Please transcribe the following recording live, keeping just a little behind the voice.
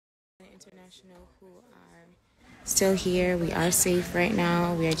International who are still here. We are safe right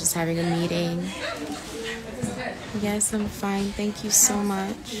now. We are just having a meeting. Yes, I'm fine. Thank you so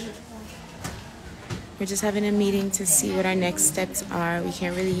much. We're just having a meeting to see what our next steps are. We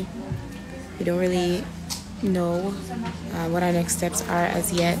don't really know what our next steps are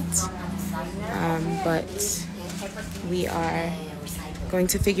as yet. But we are going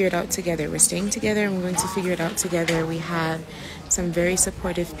to figure it out together. We're staying together and we're going to figure it out together. We have some very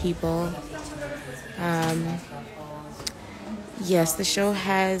supportive people. Yes, the show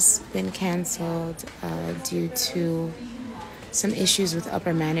has been canceled due to some issues with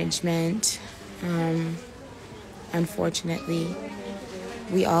upper management. Unfortunately,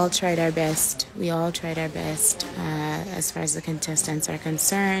 we all tried our best. As far as the contestants are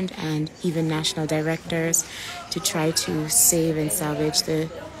concerned, and even national directors, to try to save and salvage the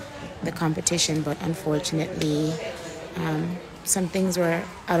competition. But unfortunately, some things were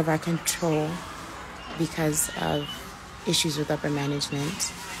out of our control because of issues with upper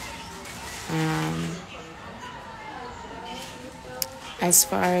management. As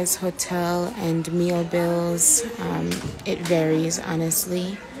far as hotel and meal bills, it varies,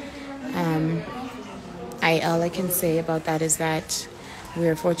 honestly. All I can say about that is that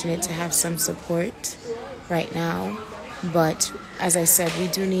we're fortunate to have some support right now. But as I said, we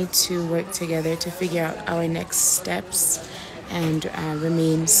do need to work together to figure out our next steps and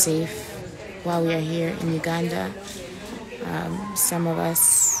remain safe while we are here in Uganda. Some of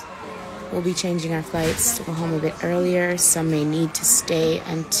us will be changing our flights to go home a bit earlier. Some may need to stay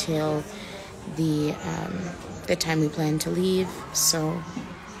until the time we plan to leave. So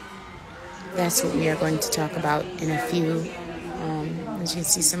that's what we are going to talk about in a few. As you can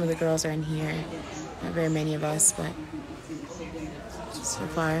see, some of the girls are in here. Not very many of us, but so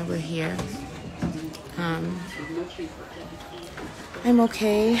far we're here. I'm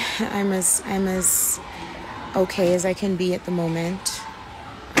okay. I'm as okay as I can be at the moment.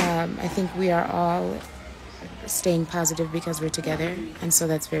 I think we are all staying positive because we're together, and so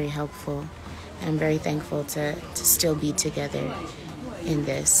that's very helpful. I'm very thankful to still be together in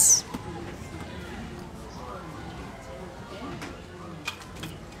this.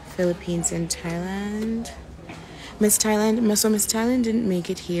 Philippines and Thailand. Miss Thailand didn't make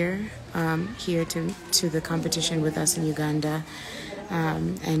it here to the competition with us in Uganda.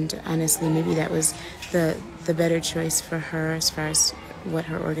 And honestly, maybe that was the better choice for her as far as what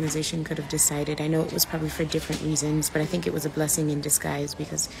her organization could have decided. I know it was probably for different reasons, but I think it was a blessing in disguise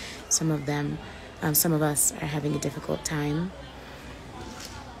because some of us are having a difficult time.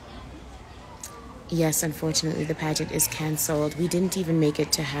 Yes, unfortunately, the pageant is canceled. We didn't even make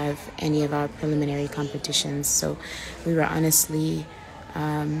it to have any of our preliminary competitions, so we were honestly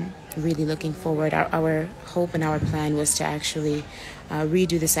really looking forward. Our hope and our plan was to actually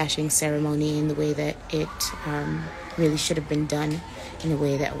redo the sashing ceremony in the way that it really should have been done, in a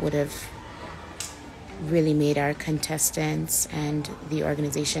way that would have really made our contestants and the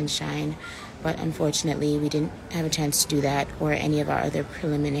organization shine. But unfortunately, we didn't have a chance to do that, or any of our other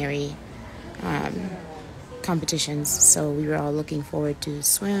preliminary competitions. So we were all looking forward to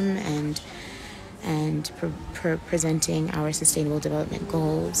swim and presenting our sustainable development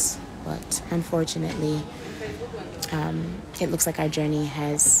goals. But unfortunately, it looks like our journey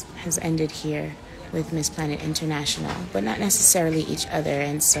has ended here with Miss Planet International, but not necessarily each other.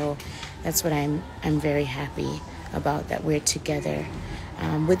 And so that's what I'm very happy about, that we're together,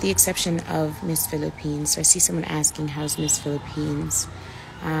 with the exception of Miss Philippines. So I see someone asking, how's Miss Philippines?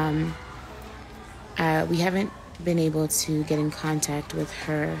 We haven't been able to get in contact with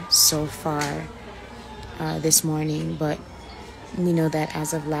her so far this morning, but we know that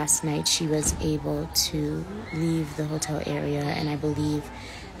as of last night, she was able to leave the hotel area, and I believe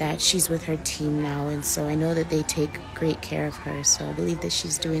that she's with her team now, and so I know that they take great care of her, so I believe that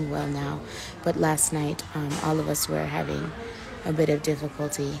she's doing well now. But last night, all of us were having a bit of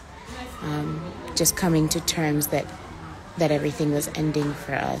difficulty just coming to terms that everything was ending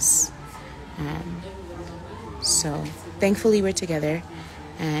for us. So thankfully we're together,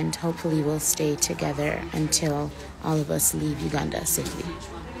 and hopefully we'll stay together until all of us leave Uganda safely.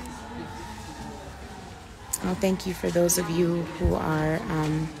 Well, thank you for those of you who are,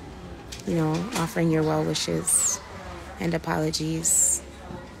 offering your well wishes and apologies.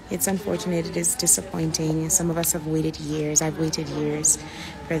 It's unfortunate. It is disappointing. Some of us have waited years. I've waited years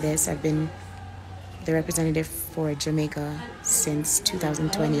for this. I've been the representative for Jamaica since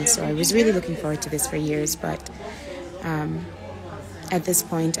 2020, so I was really looking forward to this for years. But at this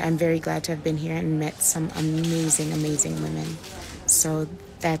point, I'm very glad to have been here and met some amazing, amazing women. So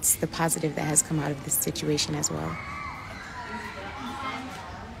that's the positive that has come out of this situation as well.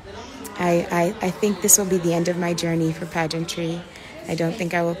 I think this will be the end of my journey for pageantry. I don't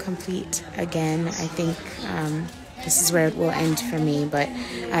think I will compete again. I think this is where it will end for me, but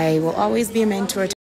I will always be a mentor to